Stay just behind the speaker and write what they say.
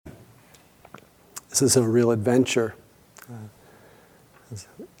This is a real adventure. It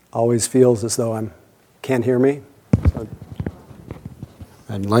always feels as though can't hear me. So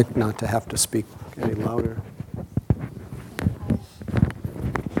I'd like not to have to speak any louder.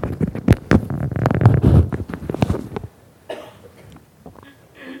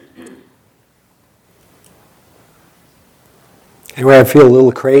 Anyway, I feel a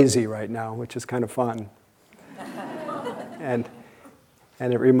little crazy right now, which is kind of fun. And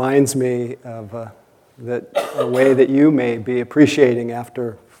it reminds me of a way that you may be appreciating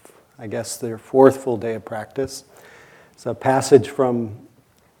after, I guess, their fourth full day of practice. It's a passage from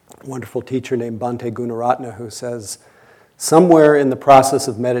a wonderful teacher named Bhante Gunaratna who says, somewhere in the process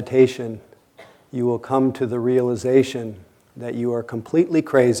of meditation, you will come to the realization that you are completely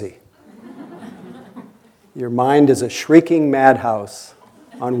crazy. Your mind is a shrieking madhouse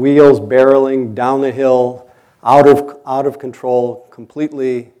on wheels barreling down the hill, out of control,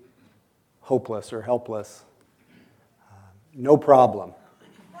 completely hopeless or helpless. No problem.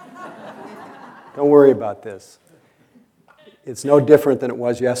 Don't worry about this. It's no different than it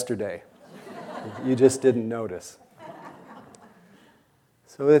was yesterday. You just didn't notice.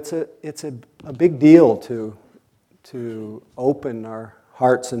 So it's a big deal to open our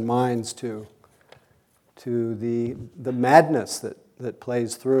hearts and minds to the madness that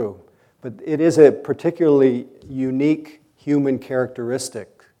plays through. But it is a particularly unique human characteristic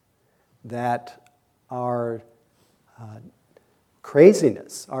that our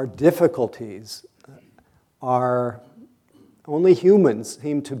craziness, our difficulties, only humans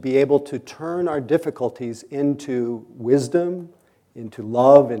seem to be able to turn our difficulties into wisdom, into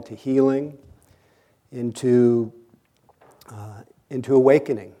love, into healing, into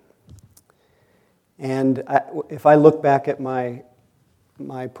awakening. And if I look back at my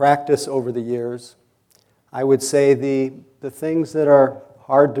practice over the years, I would say the things that are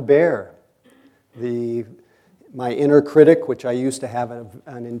hard to bear, my inner critic, which I used to have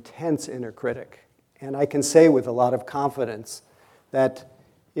an intense inner critic, and I can say with a lot of confidence that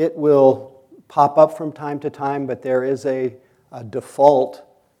it will pop up from time to time, but there is a default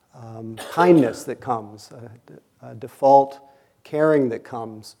kindness that comes, a default caring that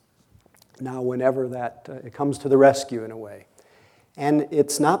comes now whenever that it comes to the rescue in a way. And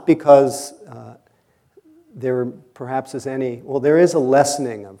it's not because there perhaps is there is a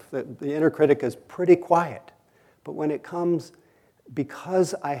lessening of, the inner critic is pretty quiet, but when it comes,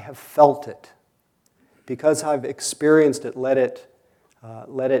 because I have felt it, because I've experienced it, let it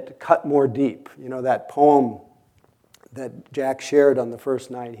cut more deep. You know, that poem that Jack shared on the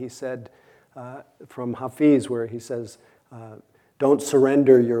first night, he said, from Hafiz, where he says, don't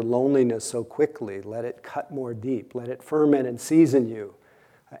surrender your loneliness so quickly. Let it cut more deep. Let it ferment and season you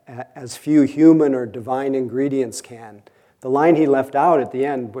as few human or divine ingredients can. The line he left out at the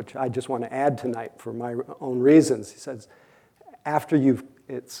end, which I just want to add tonight for my own reasons, he says, after you've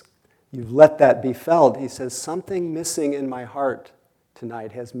let that be felt, he says, something missing in my heart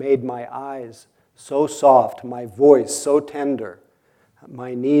tonight has made my eyes so soft, my voice so tender,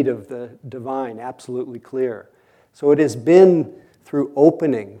 my need of the divine absolutely clear. So it has been through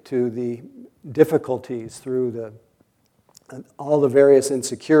opening to the difficulties, through all the various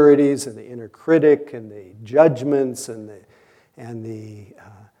insecurities and the inner critic and the judgments and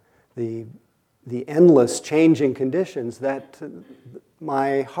the endless changing conditions that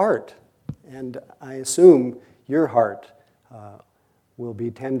my heart, and I assume your heart, will be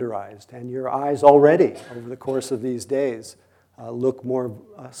tenderized. And your eyes already, over the course of these days, look more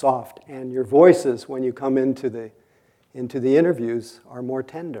soft. And your voices, when you come into the interviews, are more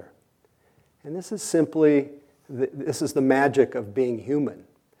tender. And this is the magic of being human,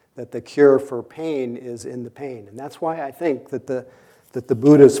 that the cure for pain is in the pain. And that's why I think that the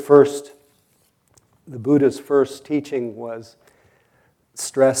Buddha's first teaching was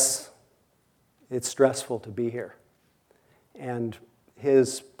stress. It's stressful to be here. And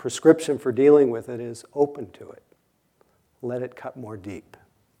his prescription for dealing with it is open to it. Let it cut more deep.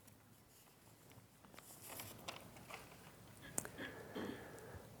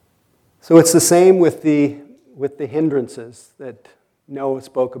 So it's the same with the hindrances that Noah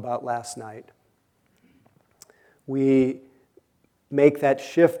spoke about last night. We make that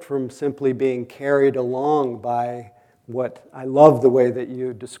shift from simply being carried along by what I love the way that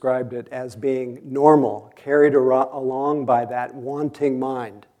you described it as being normal, carried along by that wanting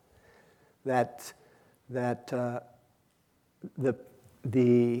mind, that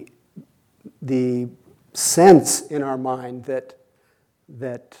the sense in our mind that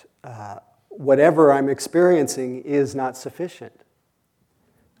whatever I'm experiencing is not sufficient.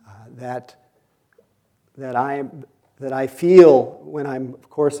 That I feel when I'm, of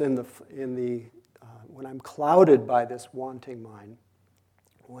course, in the when I'm clouded by this wanting mind,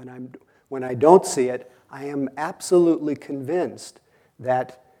 when I don't see it, I am absolutely convinced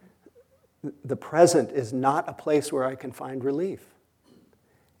that the present is not a place where I can find relief.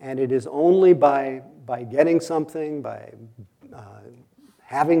 And it is only by getting something, by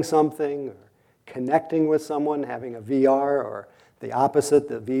having something, or connecting with someone, having a VR, or the opposite,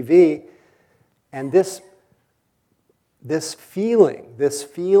 the VV, and this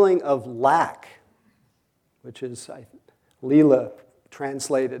feeling of lack, which is, Leela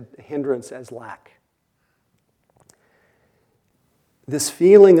translated hindrance as lack. This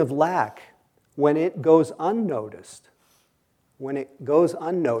feeling of lack, when it goes unnoticed,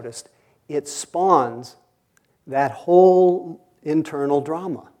 it spawns that whole internal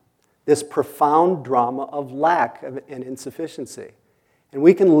drama, this profound drama of lack and insufficiency. And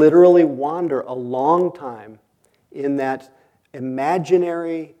we can literally wander a long time in that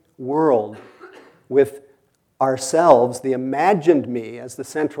imaginary world with ourselves, the imagined me as the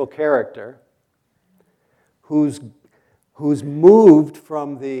central character, who's moved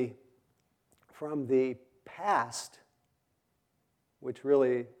from the past, which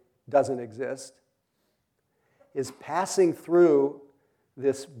really doesn't exist, is passing through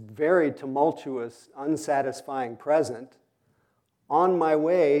this very tumultuous, unsatisfying present on my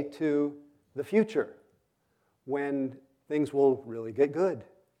way to the future, when things will really get good.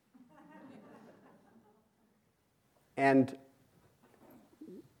 And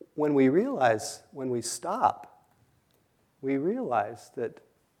when we stop, we realize that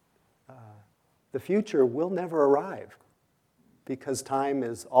the future will never arrive, because time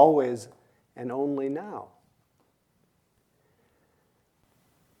is always and only now.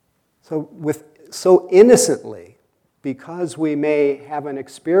 So innocently, because we may have an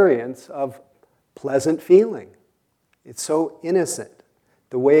experience of pleasant feeling, it's so innocent,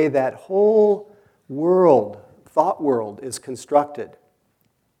 the way that whole world, thought world, is constructed.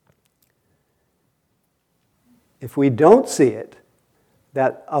 If we don't see it,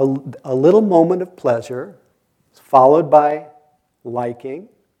 that a little moment of pleasure is followed by liking.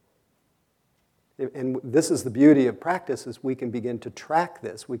 And this is the beauty of practice, is we can begin to track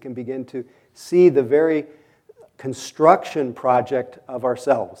this. We can begin to see the very construction project of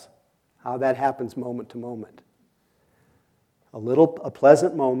ourselves, how that happens moment to moment. A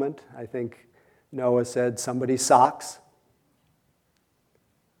pleasant moment, I think Noah said, somebody's socks.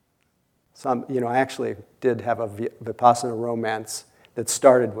 I actually did have a Vipassana romance that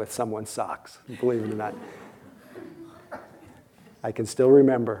started with someone's socks, believe it or not. I can still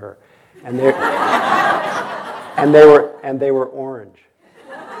remember her. And they were orange,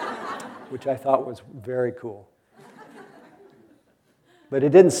 which I thought was very cool. But it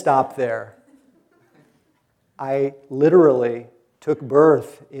didn't stop there. I literally took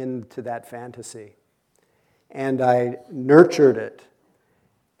birth into that fantasy, and I nurtured it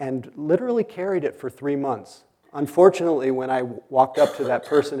and literally carried it for 3 months. Unfortunately, when I walked up to that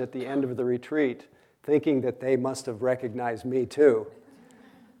person at the end of the retreat, thinking that they must have recognized me too,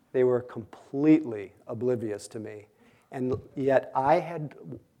 they were completely oblivious to me. And yet I had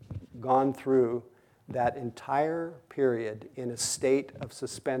gone through that entire period in a state of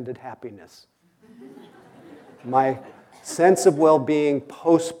suspended happiness. My sense of well-being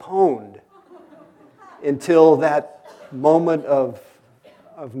postponed until that moment of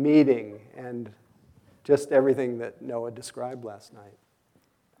meeting and just everything that Noah described last night.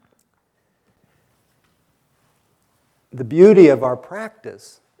 The beauty of our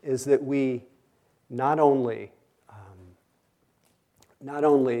practice is that we not only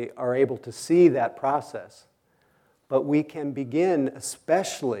are able to see that process, but we can begin,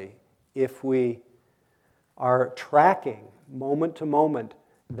 especially if we are tracking moment to moment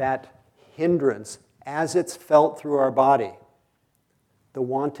that hindrance as it's felt through our body, the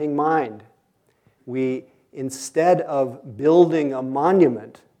wanting mind. We, instead of building a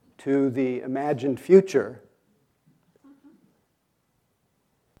monument to the imagined future,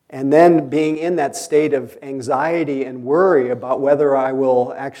 and then being in that state of anxiety and worry about whether I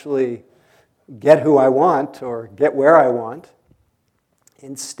will actually get who I want or get where I want,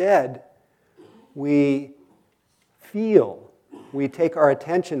 instead, we feel, we take our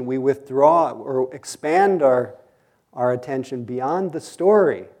attention, we withdraw or expand our attention beyond the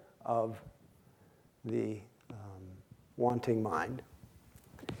story of the wanting mind,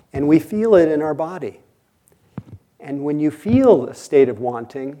 and we feel it in our body. And when you feel a state of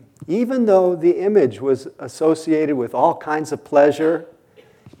wanting, even though the image was associated with all kinds of pleasure,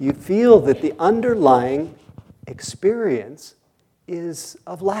 you feel that the underlying experience is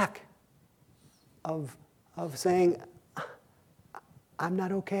of lack, of saying, I'm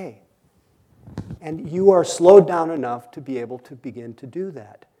not okay. And you are slowed down enough to be able to begin to do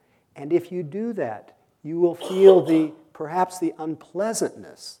that. And if you do that, you will feel perhaps the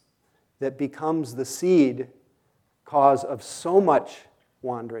unpleasantness that becomes the seed cause of so much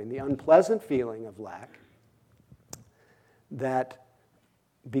wandering, the unpleasant feeling of lack, that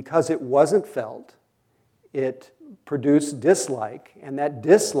because it wasn't felt, it produced dislike, and that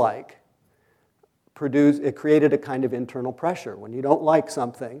dislike created a kind of internal pressure. When you don't like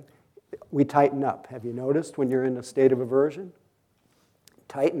something, we tighten up. Have you noticed when you're in a state of aversion?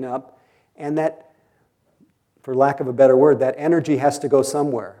 Tighten up, and that, for lack of a better word, that energy has to go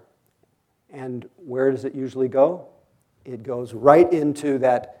somewhere. And where does it usually go? It goes right into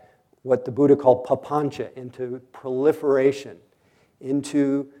that, what the Buddha called papancha, into proliferation,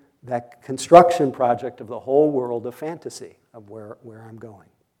 into that construction project of the whole world of fantasy, of where I'm going.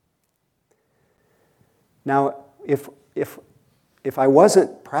 Now, if I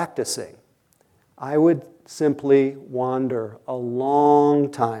wasn't practicing, I would simply wander a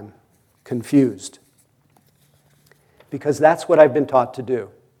long time confused, because that's what I've been taught to do.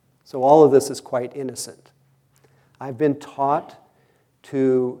 So all of this is quite innocent. I've been taught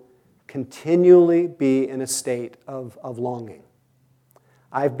to continually be in a state of longing.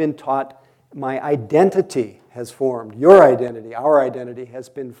 I've been taught my identity has formed, your identity, our identity has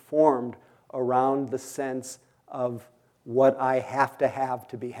been formed around the sense of what I have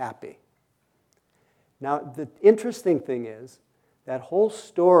to be happy. Now, the interesting thing is, that whole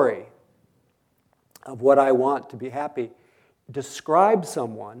story of what I want to be happy describes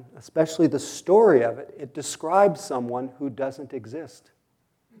someone, especially the story of it, it describes someone who doesn't exist.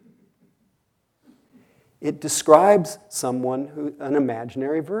 It describes someone an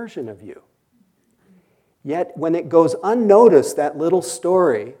imaginary version of you. Yet, when it goes unnoticed, that little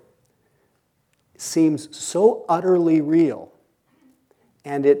story seems so utterly real.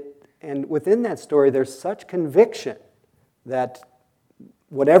 And within that story, there's such conviction that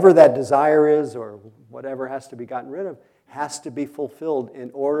whatever that desire is, or whatever has to be gotten rid of, has to be fulfilled in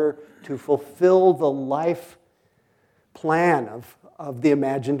order to fulfill the life plan of the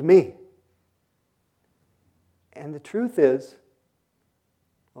imagined me. And the truth is,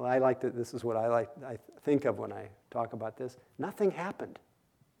 this is what I think of when I talk about this, nothing happened.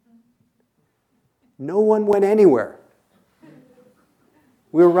 No one went anywhere.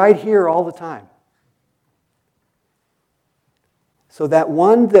 We're right here all the time. So that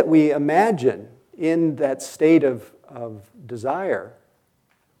one that we imagine in that state of desire,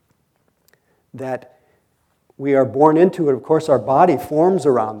 that we are born into it, of course our body forms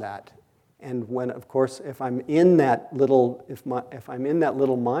around that. And when, of course, if I'm in that little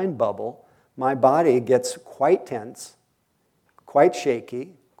mind bubble, my body gets quite tense, quite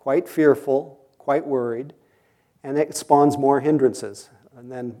shaky, quite fearful, quite worried, and it spawns more hindrances.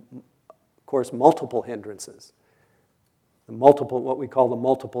 And then, of course, multiple hindrances. What we call the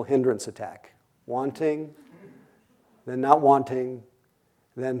multiple hindrance attack. Wanting, then not wanting,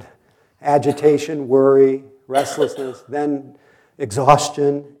 then agitation, worry, restlessness, then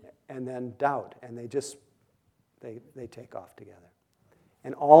exhaustion, and then doubt. And they take off together.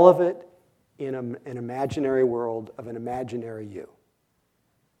 And all of it in an imaginary world of an imaginary you.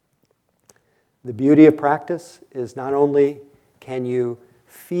 The beauty of practice is not only can you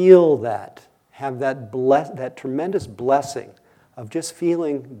feel that, have that tremendous blessing of just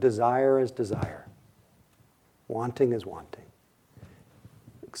feeling desire as desire, wanting as wanting.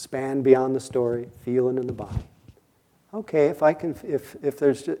 Expand beyond the story, feel it in the body. Okay, if I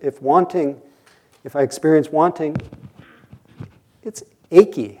experience wanting, it's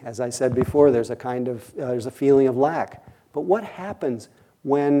achy, as I said before. There's a feeling of lack. But what happens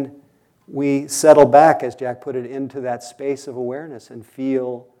when we settle back, as Jack put it, into that space of awareness and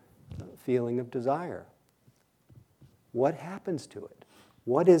feel the feeling of desire? What happens to it?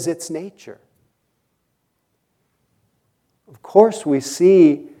 What is its nature? Of course, we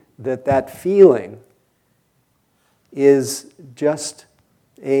see that feeling is just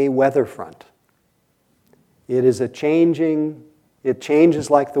a weather front. It changes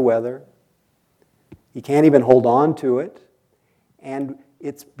like the weather. You can't even hold on to it. And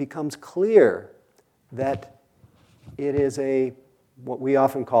it becomes clear that it is what we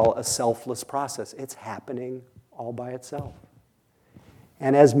often call a selfless process. It's happening all by itself.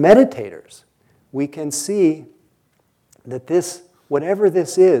 And as meditators, we can see that whatever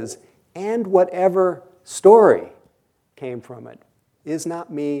this is, and whatever story came from it, is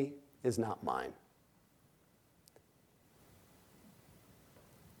not me, is not mine.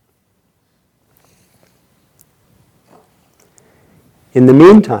 In the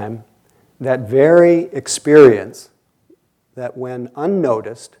meantime, that very experience that when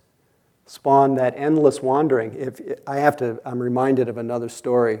unnoticed spawned that endless wandering. I'm reminded of another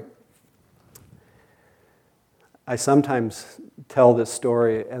story. I sometimes tell this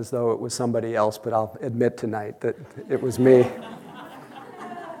story as though it was somebody else, but I'll admit tonight that it was me.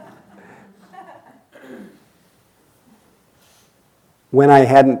 When I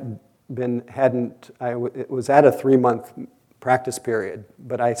it was at a 3-month practice period,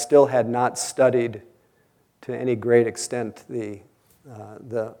 but I still had not studied to any great extent the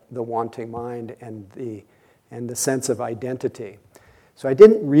wanting mind and the sense of identity. So I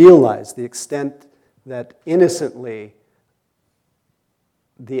didn't realize the extent that innocently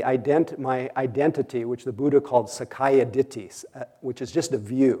my identity, which the Buddha called Sakaya Ditthi, which is just a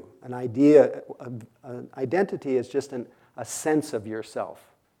view, an idea. Identity is just a sense of yourself.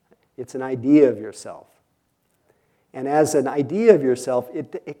 It's an idea of yourself. And as an idea of yourself,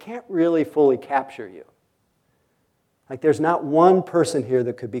 it can't really fully capture you. Like there's not one person here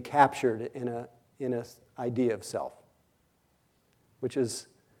that could be captured in an idea of self, which is,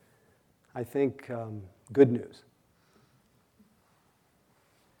 I think, good news.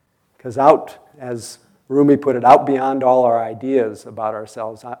 Because as Rumi put it, out beyond all our ideas about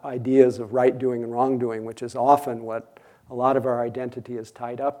ourselves, ideas of right doing and wrong doing, which is often what a lot of our identity is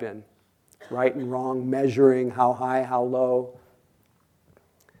tied up in. Right and wrong, measuring how high, how low.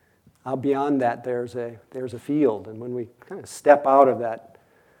 Out beyond that, there's a field. And when we kind of step out of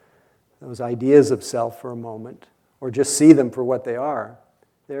those ideas of self for a moment, or just see them for what they are,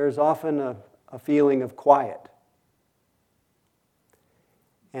 there's often a feeling of quiet.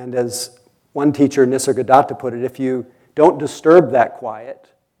 And as one teacher, Nisargadatta, put it, if you don't disturb that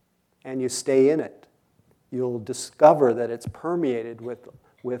quiet and you stay in it, you'll discover that it's permeated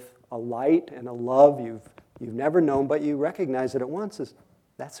with a light and a love you've never known, but you recognize it at once as,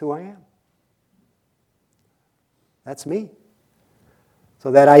 that's who I am. That's me.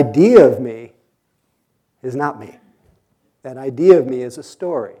 So that idea of me is not me. That idea of me is a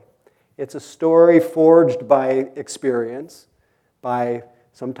story. It's a story forged by experience,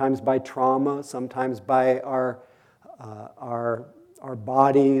 sometimes by trauma, sometimes by our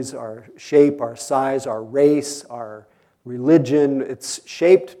bodies, our shape, our size, our race, our religion. It's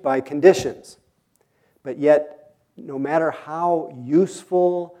shaped by conditions. But yet, no matter how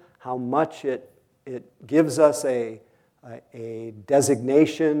useful, how much it gives us a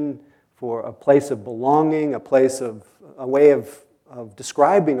designation for a place of belonging, a way of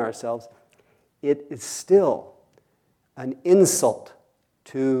describing ourselves, it is still an insult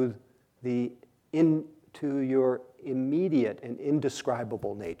to your immediate and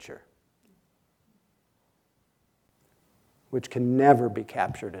indescribable nature, which can never be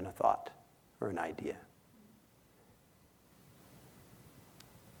captured in a thought or an idea.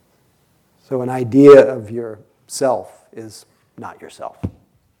 So an idea of yourself is not yourself.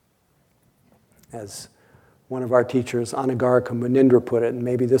 As one of our teachers, Anagarika Munindra, put it, and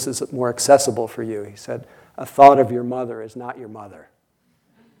maybe this is more accessible for you, he said, a thought of your mother is not your mother.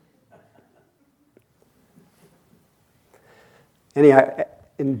 Anyhow,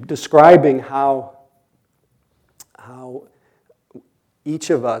 in describing how each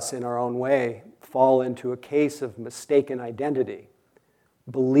of us in our own way fall into a case of mistaken identity,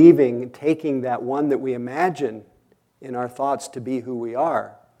 taking that one that we imagine in our thoughts to be who we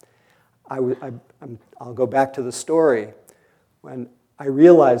are, I'll go back to the story. When I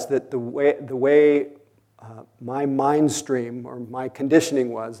realized that the way my mind stream or my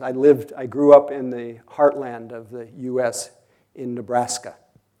conditioning was, I grew up in the heartland of the U.S. in Nebraska.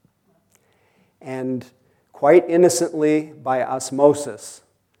 And quite innocently, by osmosis,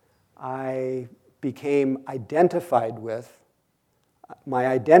 I became identified with, my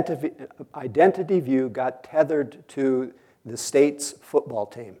identity view got tethered to the state's football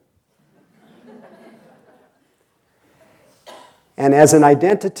team. And as an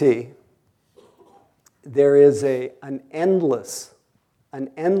identity, there is an endless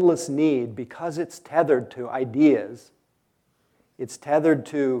need, because it's tethered to ideas, it's tethered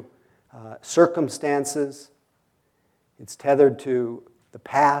to circumstances, it's tethered to the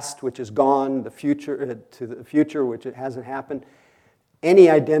past, which is gone, the future, to the future, which it hasn't happened. Any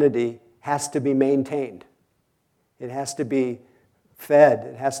identity has to be maintained. It has to be fed.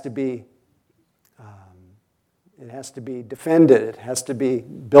 It has to be defended. It has to be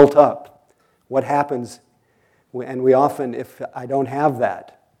built up. What happens, and we often, if I don't have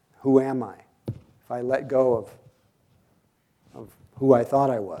that, who am I? If I let go of who I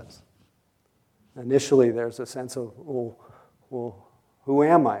thought I was. Initially, there's a sense of, well, who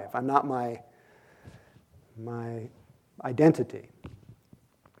am I if I'm not my identity?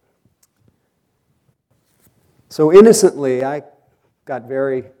 So innocently, I got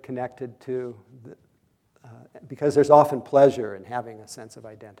very connected to, because there's often pleasure in having a sense of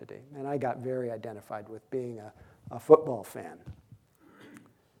identity. And I got very identified with being a football fan.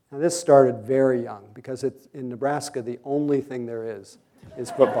 Now this started very young, because it's, in Nebraska, the only thing there is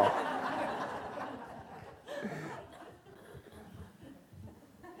football.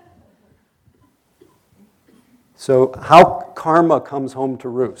 So how karma comes home to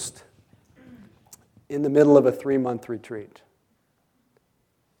roost in the middle of a 3-month retreat,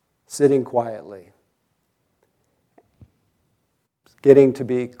 sitting quietly, getting to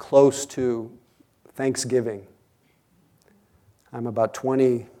be close to Thanksgiving. I'm about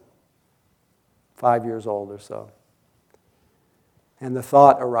 25 years old or so. And the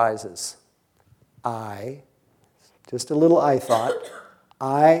thought arises, just a little I thought,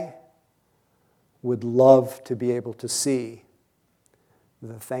 I would love to be able to see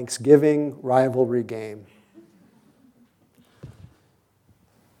the Thanksgiving rivalry game.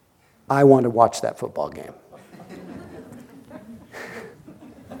 I want to watch that football game.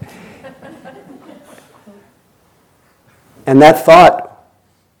 And that thought,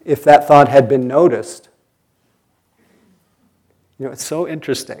 if that thought had been noticed, it's so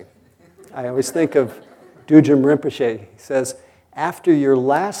interesting. I always think of Dujim Rinpoche. He says, after your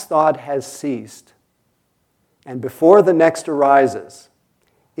last thought has ceased, and before the next arises,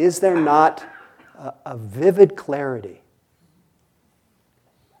 is there not a vivid clarity?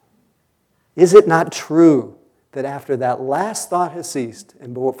 Is it not true that after that last thought has ceased,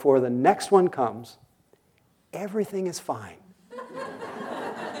 and before the next one comes, everything is fine?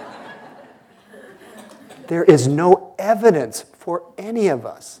 There is no evidence for any of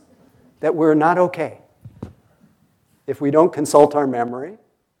us that we're not okay if we don't consult our memory,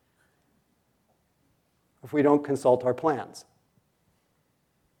 if we don't consult our plans.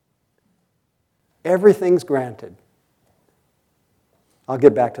 Everything's granted. I'll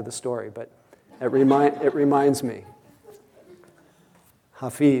get back to the story, but it reminds me.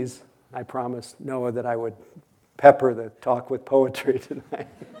 Hafiz, I promised Noah that I would pepper the talk with poetry tonight.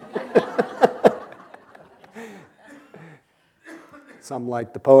 Some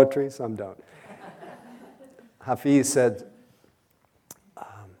like the poetry, some don't. Hafiz said,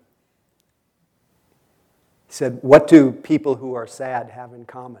 what do people who are sad have in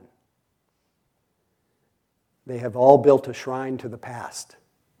common? They have all built a shrine to the past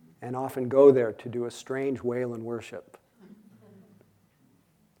and often go there to do a strange wail and worship.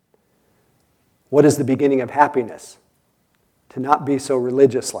 What is the beginning of happiness? To not be so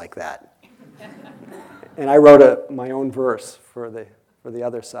religious like that. And I wrote my own verse for the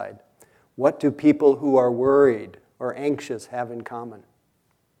other side. What do people who are worried or anxious have in common?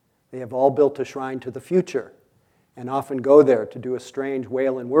 They have all built a shrine to the future and often go there to do a strange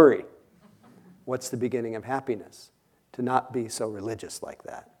wail and worry. What's the beginning of happiness? To not be so religious like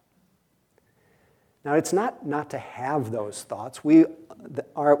that. Now, it's not to have those thoughts. We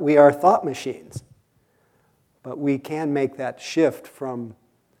are thought machines. But we can make that shift from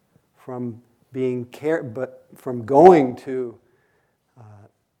going to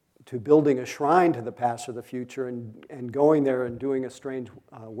building a shrine to the past or the future and going there and doing a strange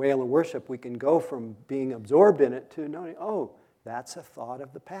wail and worship. We can go from being absorbed in it to knowing, oh, that's a thought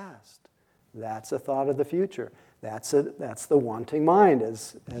of the past. That's a thought of the future. That's the wanting mind,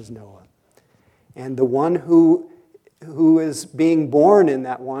 as Noah. And the one who is being born in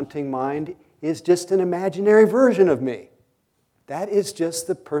that wanting mind is just an imaginary version of me. That is just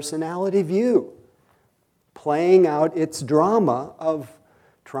the personality view, playing out its drama of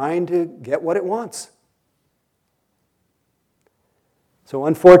trying to get what it wants. So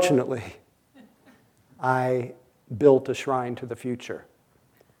unfortunately, I built a shrine to the future.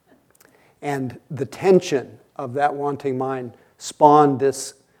 And the tension of that wanting mind spawned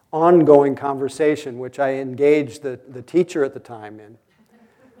this ongoing conversation, which I engaged the teacher at the time in.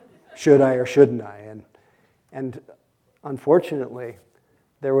 Should I or shouldn't I? And unfortunately,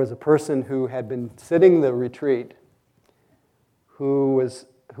 there was a person who had been sitting the retreat who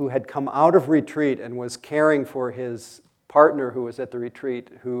had come out of retreat and was caring for his partner who was at the retreat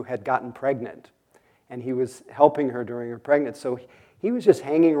who had gotten pregnant. And he was helping her during her pregnancy. So he was just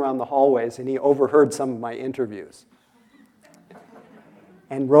hanging around the hallways and he overheard some of my interviews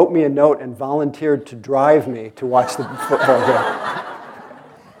and wrote me a note and volunteered to drive me to watch the football game.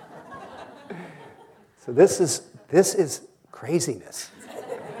 So this is craziness.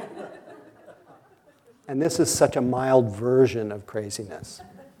 And this is such a mild version of craziness.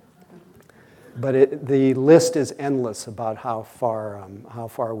 But the list is endless about how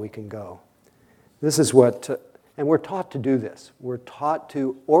far we can go. This is and we're taught to do this. We're taught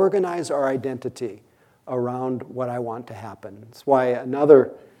to organize our identity around what I want to happen. That's why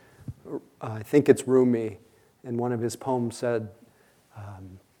another, I think it's Rumi, in one of his poems said,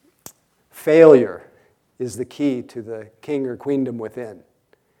 failure is the key to the king or queendom within.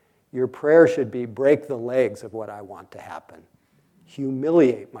 Your prayer should be, break the legs of what I want to happen.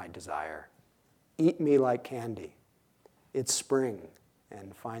 Humiliate my desire. Eat me like candy. It's spring,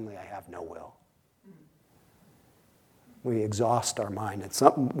 and finally I have no will. We exhaust our mind. It's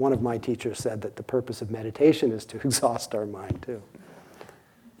something, one of my teachers said that the purpose of meditation is to exhaust our mind too.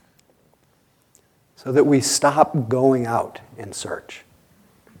 So that we stop going out in search.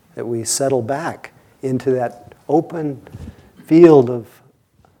 That we settle back into that open field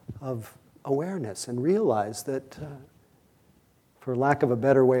of awareness and realize that, for lack of a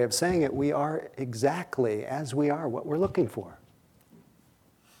better way of saying it, we are exactly as we are, what we're looking for.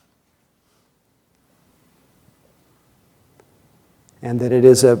 And that it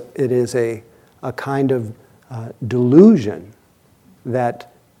is a kind of delusion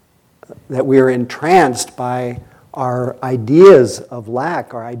that we are entranced by our ideas of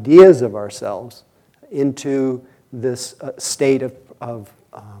lack, our ideas of ourselves, into this state of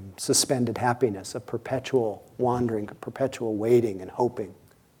suspended happiness, of perpetual wandering, perpetual waiting and hoping.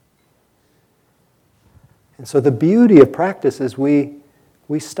 And so the beauty of practice is we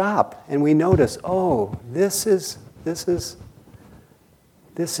stop and we notice, oh, this is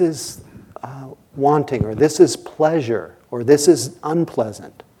wanting, or this is pleasure, or this is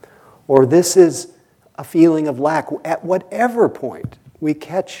unpleasant, or this is a feeling of lack. At whatever point we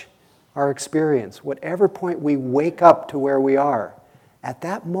catch our experience, whatever point we wake up to where we are, at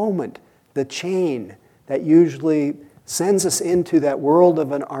that moment, the chain that usually sends us into that world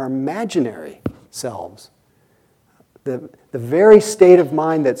of our imaginary selves, the very state of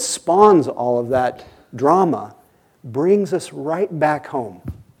mind that spawns all of that drama, brings us right back home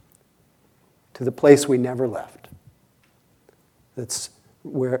to the place we never left. That's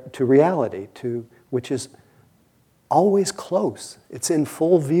to reality, which is always close. It's in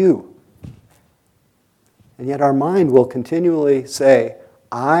full view. And yet our mind will continually say,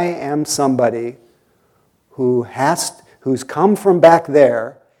 I am somebody who's come from back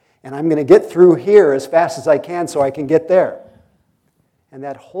there, and I'm going to get through here as fast as I can so I can get there. And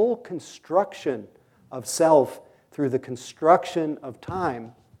that whole construction of self through the construction of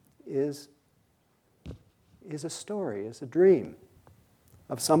time is a story, is a dream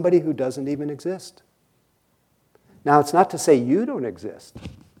of somebody who doesn't even exist. Now, it's not to say you don't exist.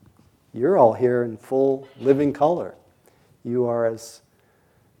 You're all here in full living color. You are, as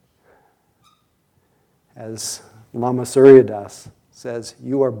Lama Suryadas says,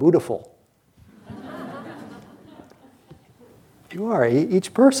 you are beautiful. You are,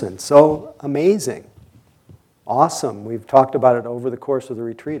 each person, so amazing, awesome. We've talked about it over the course of the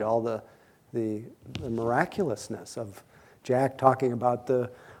retreat, all the miraculousness of Jack talking about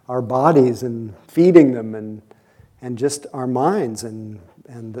our bodies and feeding them, and just our minds and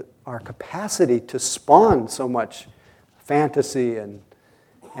our capacity to spawn so much fantasy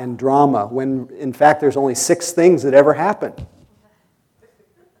and drama, when in fact there's only 6 things that ever happen.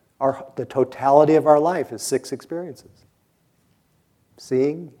 The totality of our life is 6 experiences.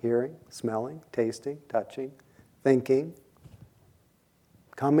 Seeing, hearing, smelling, tasting, touching, thinking,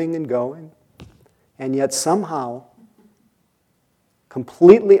 coming and going. And yet somehow,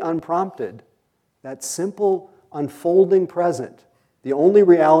 completely unprompted, that simple unfolding present, the only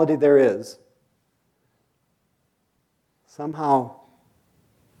reality there is, somehow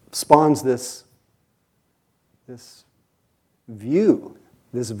spawns this view,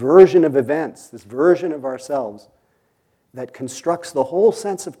 this version of events, this version of ourselves that constructs the whole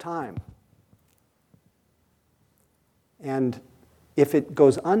sense of time. And if it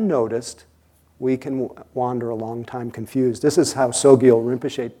goes unnoticed, we can wander a long time confused. This is how Sogyal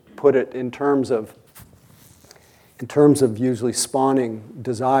Rinpoche put it in terms of usually spawning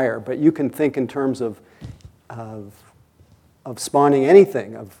desire, but you can think in terms of spawning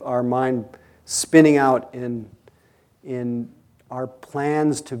anything, of our mind spinning out in our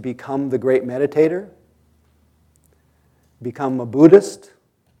plans to become the great meditator, become a Buddhist,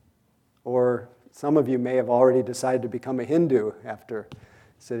 or some of you may have already decided to become a Hindu after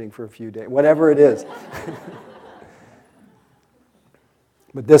sitting for a few days, whatever it is.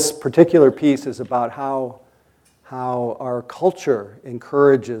 But this particular piece is about how our culture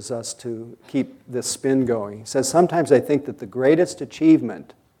encourages us to keep this spin going. He says, sometimes I think that the greatest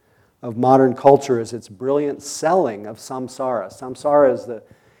achievement of modern culture is its brilliant selling of samsara. Samsara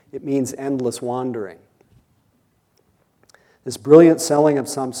it means endless wandering. This brilliant selling of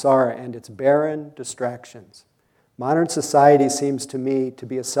samsara and its barren distractions. Modern society seems to me to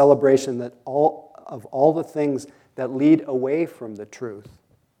be a celebration of of all the things that lead away from the truth,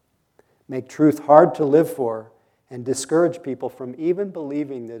 make truth hard to live for, and discourage people from even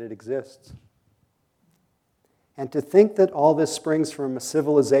believing that it exists. And to think that all this springs from a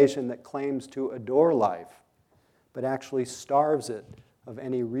civilization that claims to adore life, but actually starves it of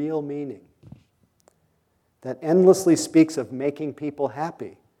any real meaning. That endlessly speaks of making people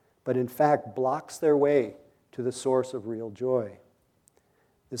happy, but in fact blocks their way to the source of real joy.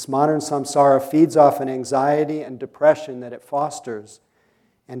 This modern samsara feeds off an anxiety and depression that it fosters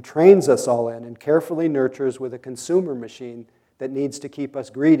and trains us all in and carefully nurtures with a consumer machine that needs to keep us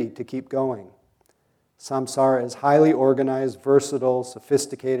greedy to keep going. Samsara is highly organized, versatile,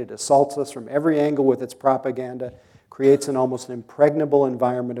 sophisticated, assaults us from every angle with its propaganda, creates an almost impregnable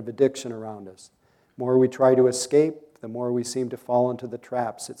environment of addiction around us. The more we try to escape, the more we seem to fall into the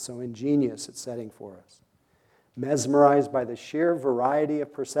traps it's so ingenious at setting for us. Mesmerized by the sheer variety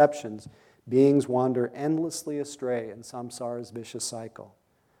of perceptions, beings wander endlessly astray in samsara's vicious cycle.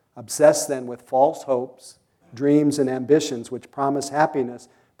 Obsessed then with false hopes, dreams, and ambitions which promise happiness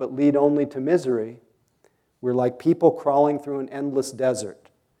but lead only to misery, we're like people crawling through an endless desert,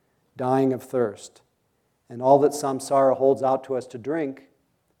 dying of thirst. And all that samsara holds out to us to drink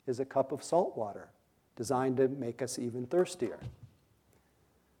is a cup of salt water, designed to make us even thirstier.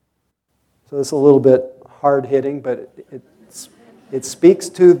 So this is a little bit hard-hitting, but it speaks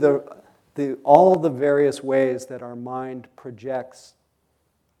to all the various ways that our mind projects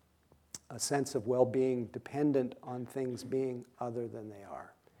a sense of well-being dependent on things being other than they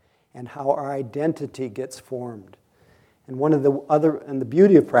are, and how our identity gets formed. And the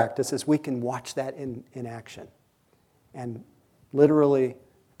beauty of practice is we can watch that in action and literally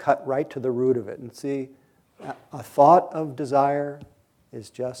cut right to the root of it and see a thought of desire is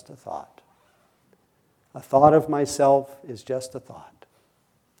just a thought. A thought of myself is just a thought.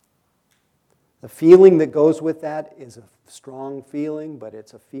 The feeling that goes with that is a strong feeling, but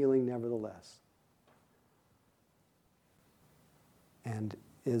it's a feeling nevertheless. And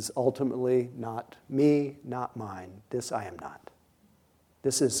is ultimately not me, not mine. This I am not.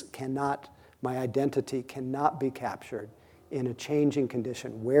 My identity cannot be captured in a changing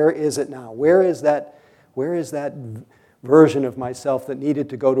condition. Where is it now? Where is that version of myself that needed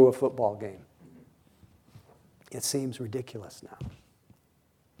to go to a football game? It seems ridiculous now.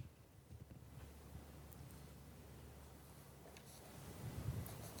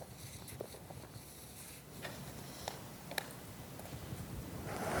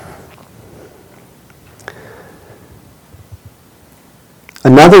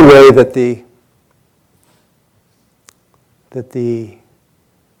 Another way that the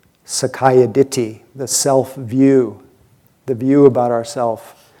Sakaya Ditti, the self-view, the view about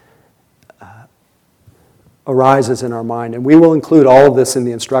ourself, arises in our mind. And we will include all of this in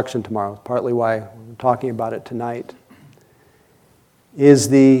the instruction tomorrow, partly why we're talking about it tonight, is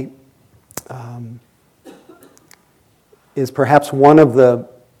perhaps one of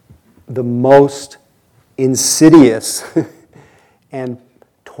the most insidious and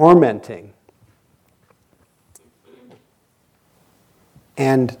tormenting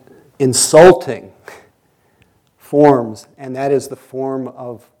and insulting forms, and that is the form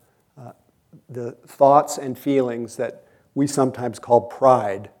of the thoughts and feelings that we sometimes call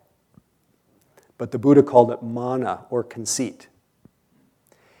pride, but the Buddha called it mana, or conceit.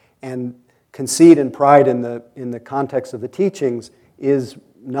 And conceit and pride in the context of the teachings is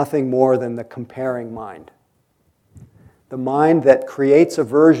nothing more than the comparing mind. The mind that creates a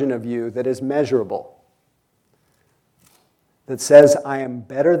version of you that is measurable, that says, I am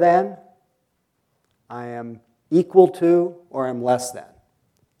better than, I am equal to, or I'm less than.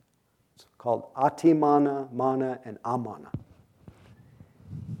 It's called atimana, mana, and amana.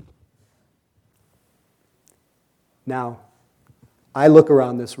 Now, I look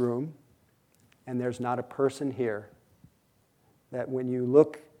around this room, and there's not a person here that when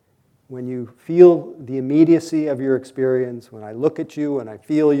you feel the immediacy of your experience, when I look at you and I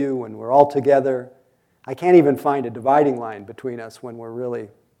feel you, when we're all together, I can't even find a dividing line between us when we're really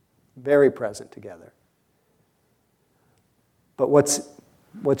very present together. But what's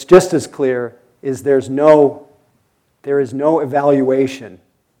just as clear is there is no evaluation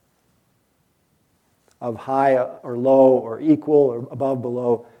of high or low or equal or above,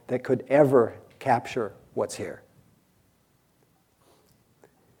 below that could ever capture what's here.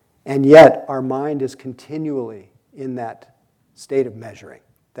 And yet, our mind is continually in that state of measuring,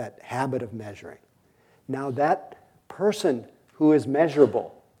 that habit of measuring. Now, that person who is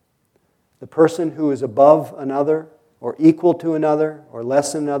measurable, the person who is above another, or equal to another, or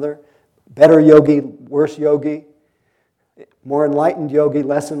less than another, better yogi, worse yogi, more enlightened yogi,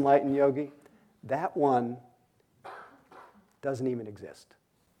 less enlightened yogi, that one doesn't even exist.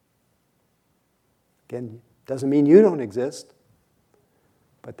 Again, doesn't mean you don't exist,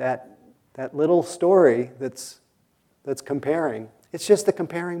 but that little story that's comparing, it's just the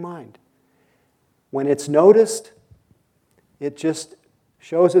comparing mind. When it's noticed, it just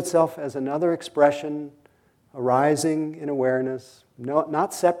shows itself as another expression arising in awareness,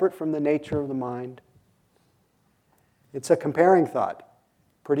 not separate from the nature of the mind. It's a comparing thought,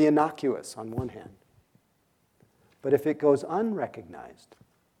 pretty innocuous on one hand. But if it goes unrecognized,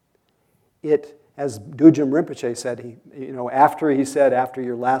 as Dujam Rinpoche said, after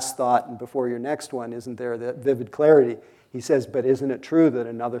your last thought and before your next one, isn't there that vivid clarity? He says, but isn't it true that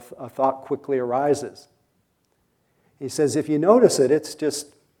a thought quickly arises? He says, if you notice it, it's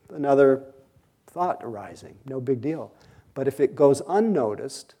just another thought arising, no big deal. But if it goes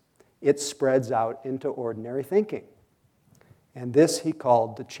unnoticed, it spreads out into ordinary thinking. And this he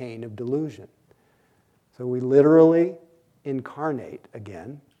called the chain of delusion. So we literally incarnate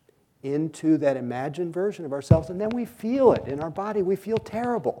again into that imagined version of ourselves, and then we feel it in our body. We feel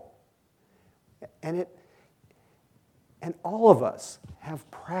terrible. And all of us have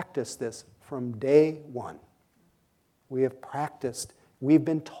practiced this from day one. We have practiced, we've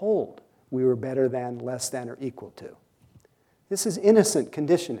been told we were better than, less than, or equal to. This is innocent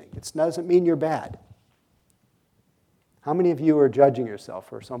conditioning. It doesn't mean you're bad. How many of you are judging yourself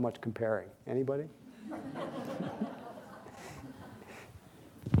for so much comparing? Anybody?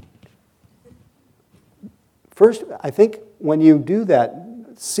 First, I think when you do that,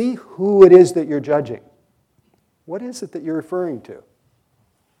 see who it is that you're judging. What is it that you're referring to?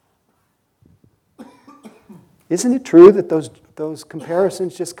 Isn't it true that those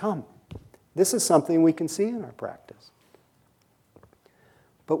comparisons just come? This is something we can see in our practice.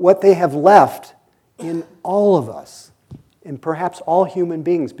 But what they have left in all of us, and perhaps all human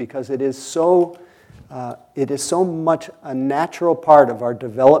beings, because it is so much a natural part of our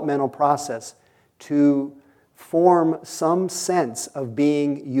developmental process to form some sense of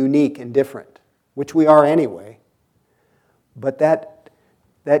being unique and different, which we are anyway. But that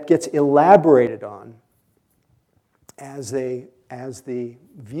gets elaborated on as the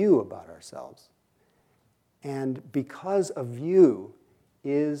view about ourselves. And because a view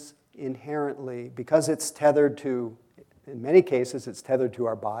is inherently, because it's tethered to, in many cases, it's tethered to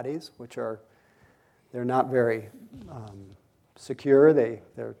our bodies, which they're not very secure.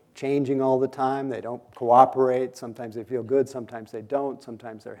 They're changing all the time. They don't cooperate. Sometimes they feel good. Sometimes they don't.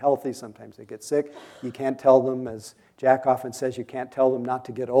 Sometimes they're healthy. Sometimes they get sick. You can't tell them, as Jack often says, you can't tell them not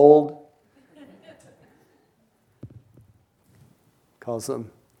to get old.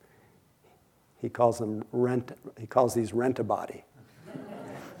 He calls these rent-a-body.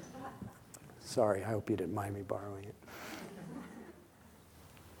 Sorry, I hope you didn't mind me borrowing it.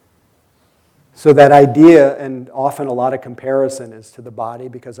 So that idea, and often a lot of comparison, is to the body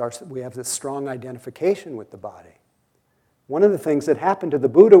because we have this strong identification with the body. One of the things that happened to the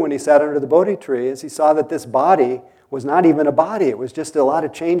Buddha when he sat under the Bodhi tree is he saw that this body was not even a body. It was just a lot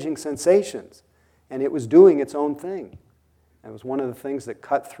of changing sensations. And it was doing its own thing. And it was one of the things that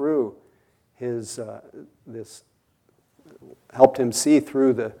cut through helped him see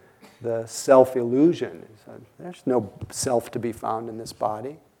through the self-illusion. He said, there's no self to be found in this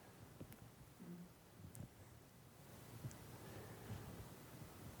body.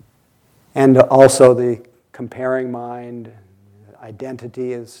 And also the comparing mind,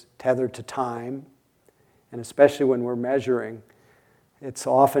 identity is tethered to time. And especially when we're measuring, it's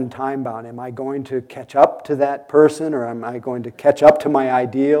often time-bound. Am I going to catch up to that person, or am I going to catch up to my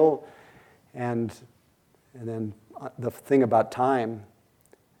ideal? And then the thing about time,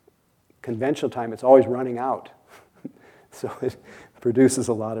 conventional time, it's always running out. So it produces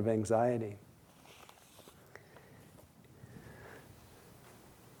a lot of anxiety.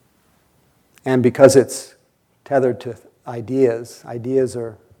 And because it's tethered to ideas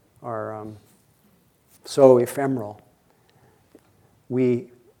are so ephemeral,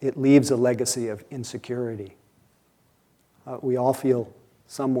 it leaves a legacy of insecurity. We all feel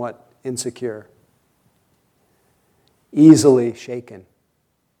somewhat insecure, easily shaken.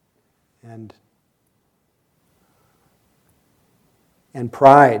 And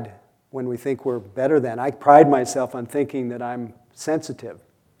pride, when we think we're better than. I pride myself on thinking that I'm sensitive.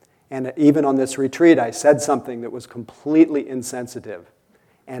 And even on this retreat, I said something that was completely insensitive.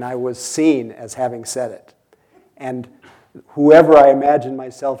 And I was seen as having said it. And whoever I imagined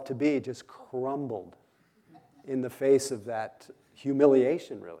myself to be just crumbled in the face of that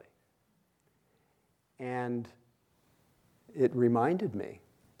humiliation, really. And it reminded me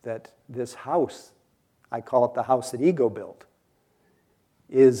that this house, I call it the house that ego built,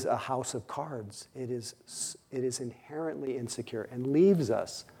 is a house of cards. It is inherently insecure and leaves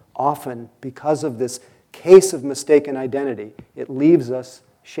us often, because of this case of mistaken identity, it leaves us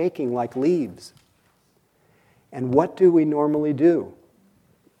shaking like leaves. And what do we normally do?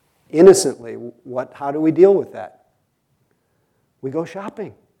 Innocently, how do we deal with that? We go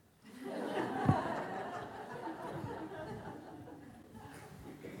shopping.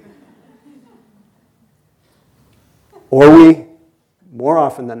 Or we, more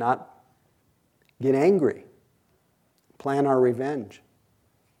often than not, get angry, plan our revenge.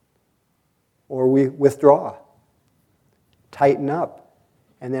 Or we withdraw, tighten up,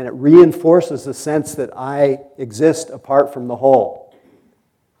 and then it reinforces the sense that I exist apart from the whole.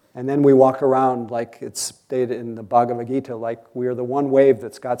 And then we walk around like it's stated in the Bhagavad Gita, like we are the one wave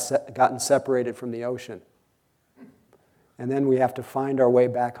that's gotten separated from the ocean. And then we have to find our way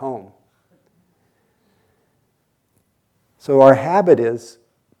back home. So our habit is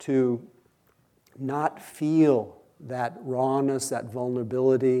to not feel that rawness, that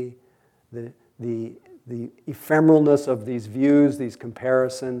vulnerability, the ephemeralness of these views, these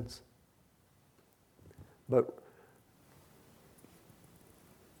comparisons, but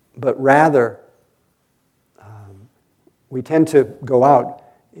rather we tend to go out.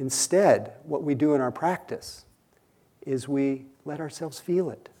 Instead, what we do in our practice is we let ourselves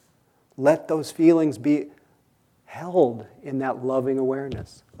feel it. Let those feelings be held in that loving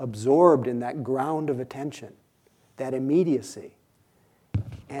awareness, absorbed in that ground of attention, that immediacy.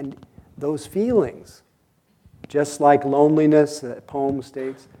 And those feelings, just like loneliness, that poem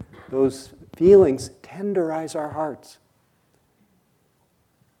states, those feelings tenderize our hearts.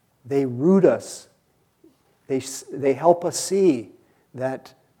 They root us. They help us see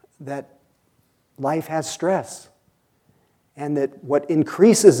that life has stress, and that what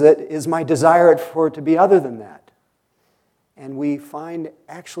increases it is my desire for it to be other than that. And we find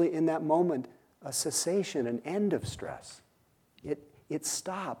actually in that moment a cessation, an end of stress. It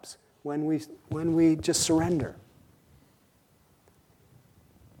stops when we just surrender.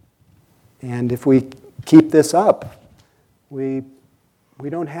 And if we keep this up, we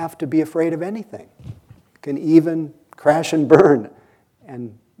don't have to be afraid of anything. We can even crash and burn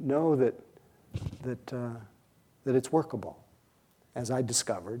and know that it's workable, as I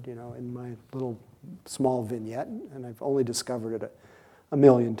discovered, in my little small vignette, and I've only discovered it a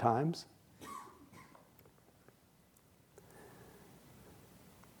million times.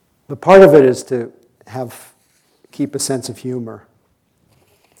 But part of it is to keep a sense of humor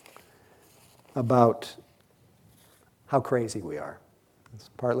about how crazy we are. That's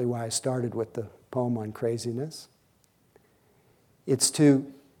partly why I started with the poem on craziness. It's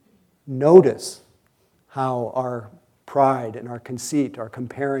to notice how our pride and our conceit, our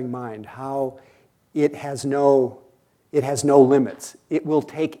comparing mind, how it has no limits. It will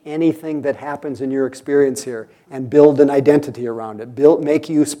take anything that happens in your experience here and build an identity around it, make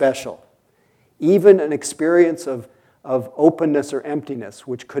you special. Even an experience of openness or emptiness,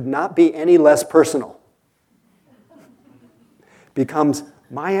 which could not be any less personal, becomes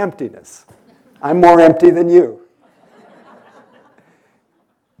my emptiness. I'm more empty than you.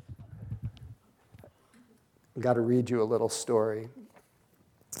 I've got to read you a little story.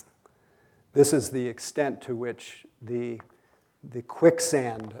 This is the extent to which the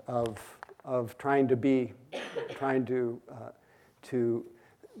quicksand of trying to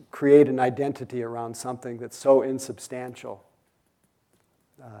create an identity around something that's so insubstantial.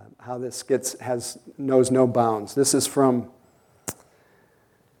 How this knows no bounds. This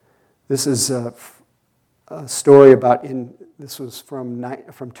is a story about this was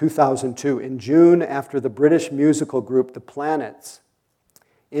from 2002. In June, after the British musical group The Planets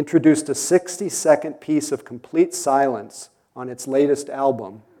introduced a 60-second piece of complete silence on its latest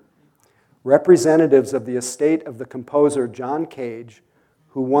album, representatives of the estate of the composer John Cage,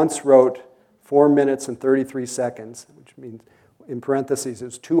 who once wrote 4 minutes and 33 seconds, which means, in parentheses, it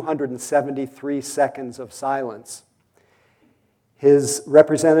was 273 seconds of silence. His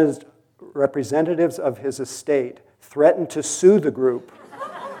representatives of his estate threatened to sue the group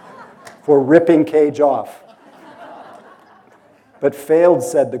for ripping Cage off, but failed,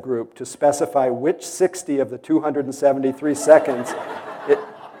 said the group, to specify which 60 of the 273 seconds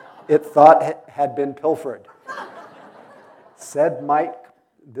it thought had been pilfered. Said Mike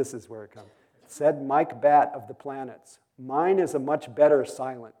Batt of The Planets, "Mine is a much better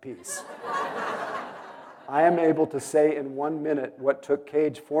silent piece. I am able to say in 1 minute what took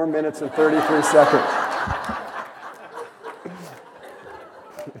Cage 4 minutes and 33 seconds.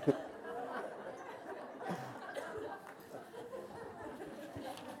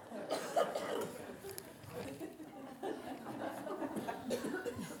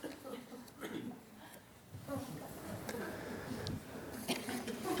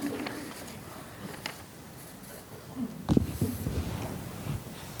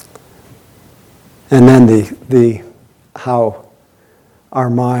 And then the how our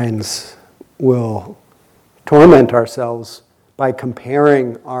minds will torment ourselves by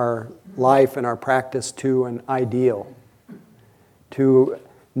comparing our life and our practice to an ideal, to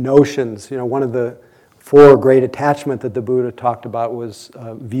notions. One of the four great attachment that the Buddha talked about was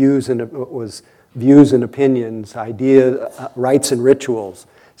views and opinions, rites and rituals.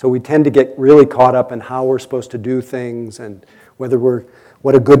 So we tend to get really caught up in how we're supposed to do things and what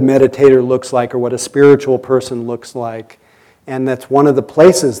a good meditator looks like or what a spiritual person looks like. And that's one of the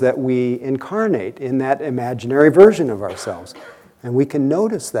places that we incarnate in that imaginary version of ourselves. And we can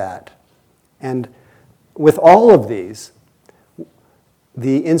notice that. And with all of these,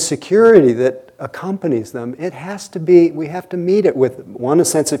 the insecurity that accompanies them, we have to meet it with, one, a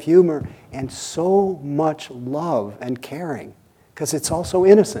sense of humor, and so much love and caring, because it's also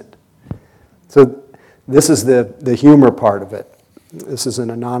innocent. So this is the humor part of it. This is an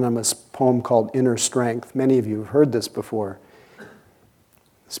anonymous poem called Inner Strength. Many of you have heard this before.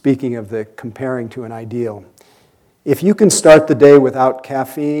 Speaking of the comparing to an ideal. If you can start the day without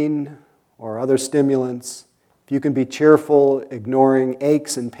caffeine or other stimulants, if you can be cheerful, ignoring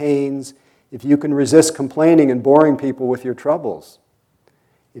aches and pains, if you can resist complaining and boring people with your troubles,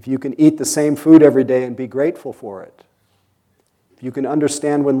 if you can eat the same food every day and be grateful for it, if you can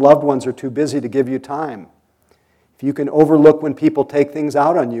understand when loved ones are too busy to give you time, if you can overlook when people take things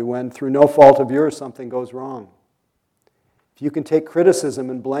out on you when, through no fault of yours, something goes wrong, if you can take criticism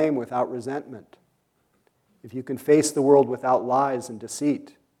and blame without resentment, if you can face the world without lies and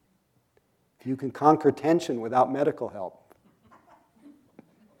deceit, if you can conquer tension without medical help,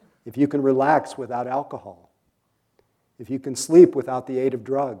 if you can relax without alcohol, if you can sleep without the aid of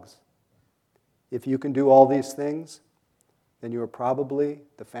drugs, if you can do all these things, then you are probably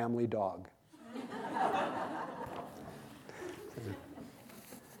the family dog.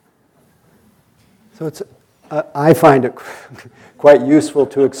 So I find it quite useful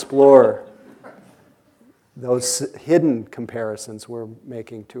to explore those hidden comparisons we're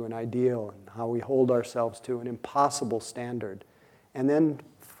making to an ideal and how we hold ourselves to an impossible standard, and then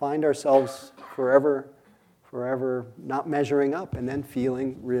find ourselves forever not measuring up, and then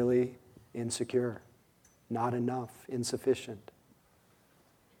feeling really insecure, not enough, insufficient.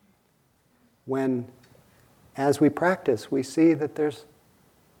 When, as we practice, we see that there's,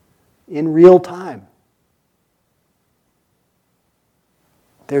 in real time,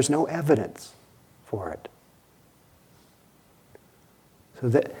 there's no evidence for it. So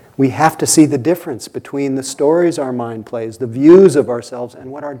that we have to see the difference between the stories our mind plays, the views of ourselves, and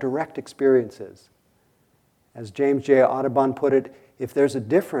what our direct experience is. As James J. Audubon put it, if there's a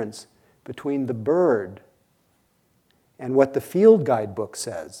difference between the bird and what the field guidebook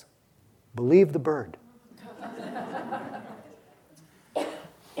says, believe the bird.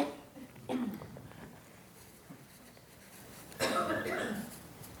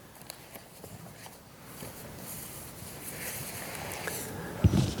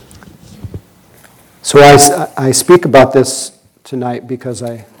 So I speak about this tonight because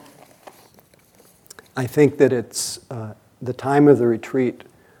I think that it's the time of the retreat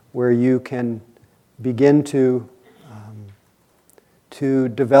where you can begin to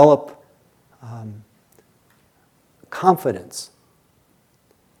develop confidence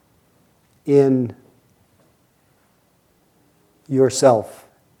in yourself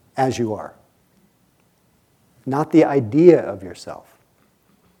as you are. Not the idea of yourself,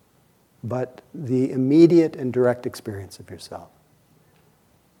 but the immediate and direct experience of yourself.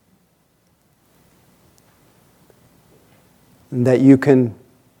 And that you can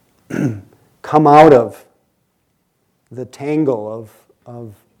come out of the tangle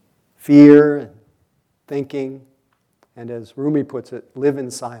of fear and thinking, and as Rumi puts it, live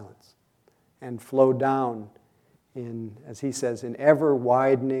in silence and flow down in, as he says, in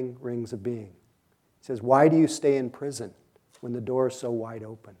ever-widening rings of being. He says, why do you stay in prison when the door is so wide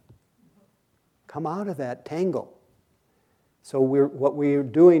open? Come out of that tangle. So what we're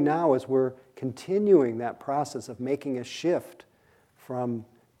doing now is we're continuing that process of making a shift from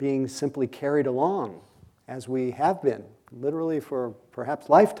being simply carried along, as we have been, literally for perhaps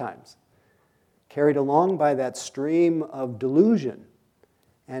lifetimes, carried along by that stream of delusion,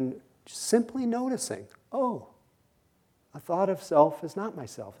 and simply noticing, oh, a thought of self is not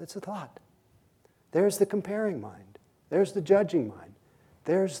myself, it's a thought. There's the comparing mind. There's the judging mind.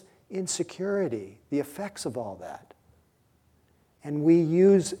 There's insecurity, the effects of all that. And we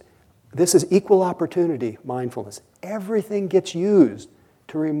use, this is equal opportunity mindfulness. Everything gets used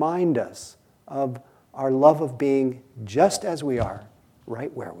to remind us of our love of being just as we are,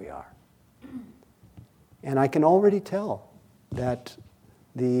 right where we are. And I can already tell that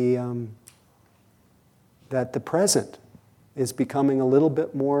the that the present is becoming a little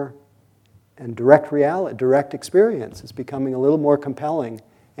bit more, and direct reality, direct experience is becoming a little more compelling,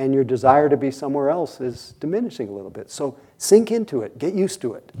 and your desire to be somewhere else is diminishing a little bit. So sink into it, get used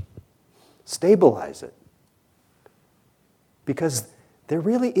to it, stabilize it. Because there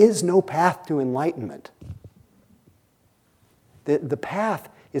really is no path to enlightenment. The path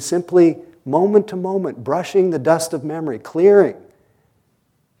is simply moment to moment, brushing the dust of memory, clearing.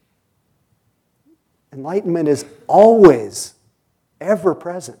 Enlightenment is always, ever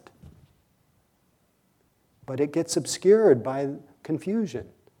present. But it gets obscured by confusion,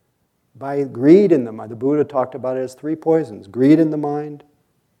 by greed in the mind. The Buddha talked about it as 3 poisons: greed in the mind,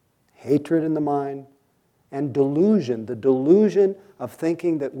 hatred in the mind, and delusion. The delusion of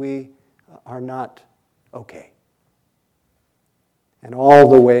thinking that we are not okay. And all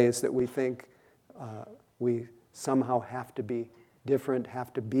the ways that we think we somehow have to be different,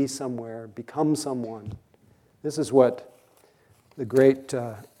 have to be somewhere, become someone. This is what the great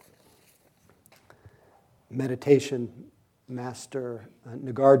meditation master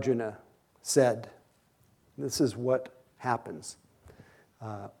Nagarjuna said. This is what happens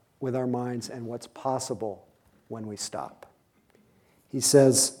with our minds and what's possible when we stop. He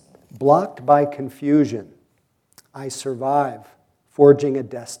says, blocked by confusion, I survive, forging a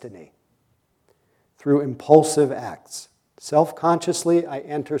destiny. Through impulsive acts, self-consciously I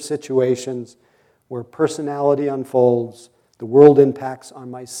enter situations where personality unfolds, the world impacts on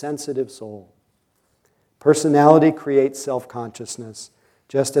my sensitive soul. Personality creates self-consciousness,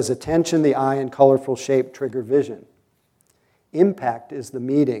 just as attention, the eye, and colorful shape trigger vision. Impact is the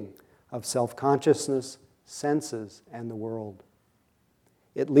meeting of self-consciousness, senses, and the world.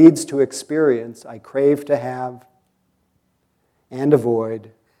 It leads to experience I crave to have and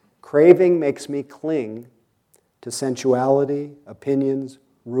avoid. Craving makes me cling to sensuality, opinions,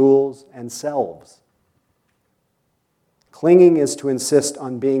 rules, and selves. Clinging is to insist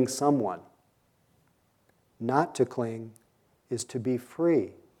on being someone. Not to cling is to be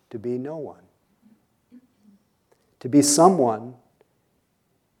free, to be no one. To be someone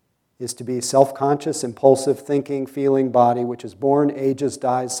is to be self-conscious, impulsive, thinking, feeling body, which is born, ages,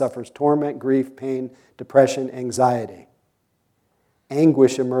 dies, suffers torment, grief, pain, depression, anxiety.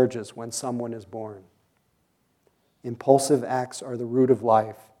 Anguish emerges when someone is born. Impulsive acts are the root of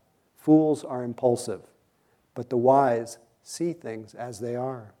life. Fools are impulsive, but the wise see things as they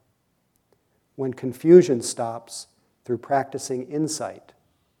are. When confusion stops through practicing insight,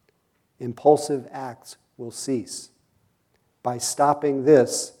 impulsive acts will cease. By stopping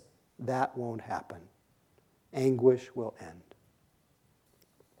this, that won't happen. Anguish will end.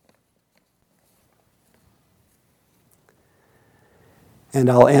 And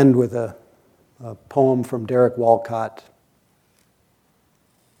I'll end with a poem from Derek Walcott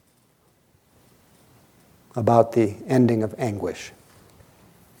about the ending of anguish.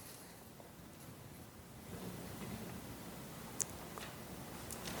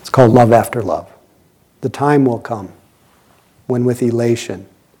 It's called Love After Love. The time will come when with elation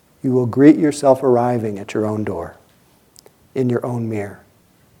you will greet yourself arriving at your own door, in your own mirror.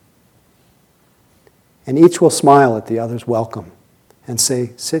 And each will smile at the other's welcome and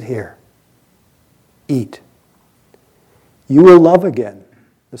say, sit here, eat. You will love again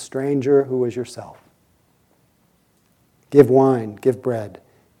the stranger who is yourself. Give wine, give bread,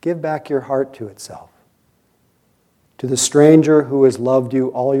 give back your heart to itself. To the stranger who has loved you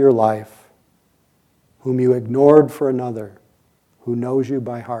all your life, whom you ignored for another, who knows you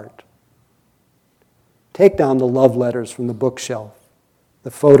by heart. Take down the love letters from the bookshelf,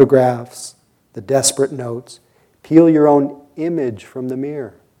 the photographs, the desperate notes. Peel your own image from the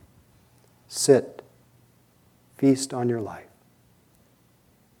mirror. Sit, feast on your life.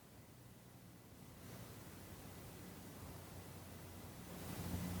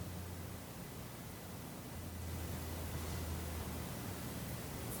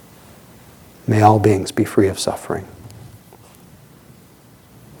 May all beings be free of suffering.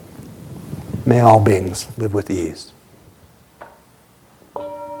 May all beings live with ease.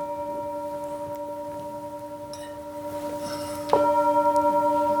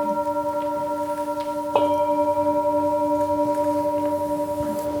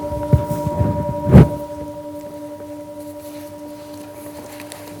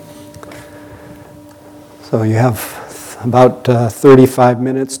 So you have about 35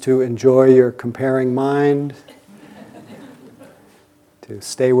 minutes to enjoy your comparing mind, to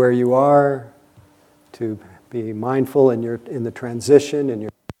stay where you are, to be mindful in the transition, in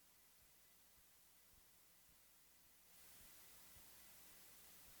your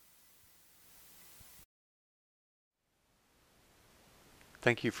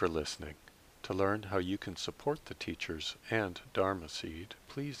Thank you for listening. To learn how you can support the teachers and Dharma Seed,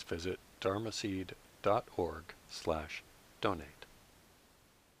 please visit dharmaseed.org/donate.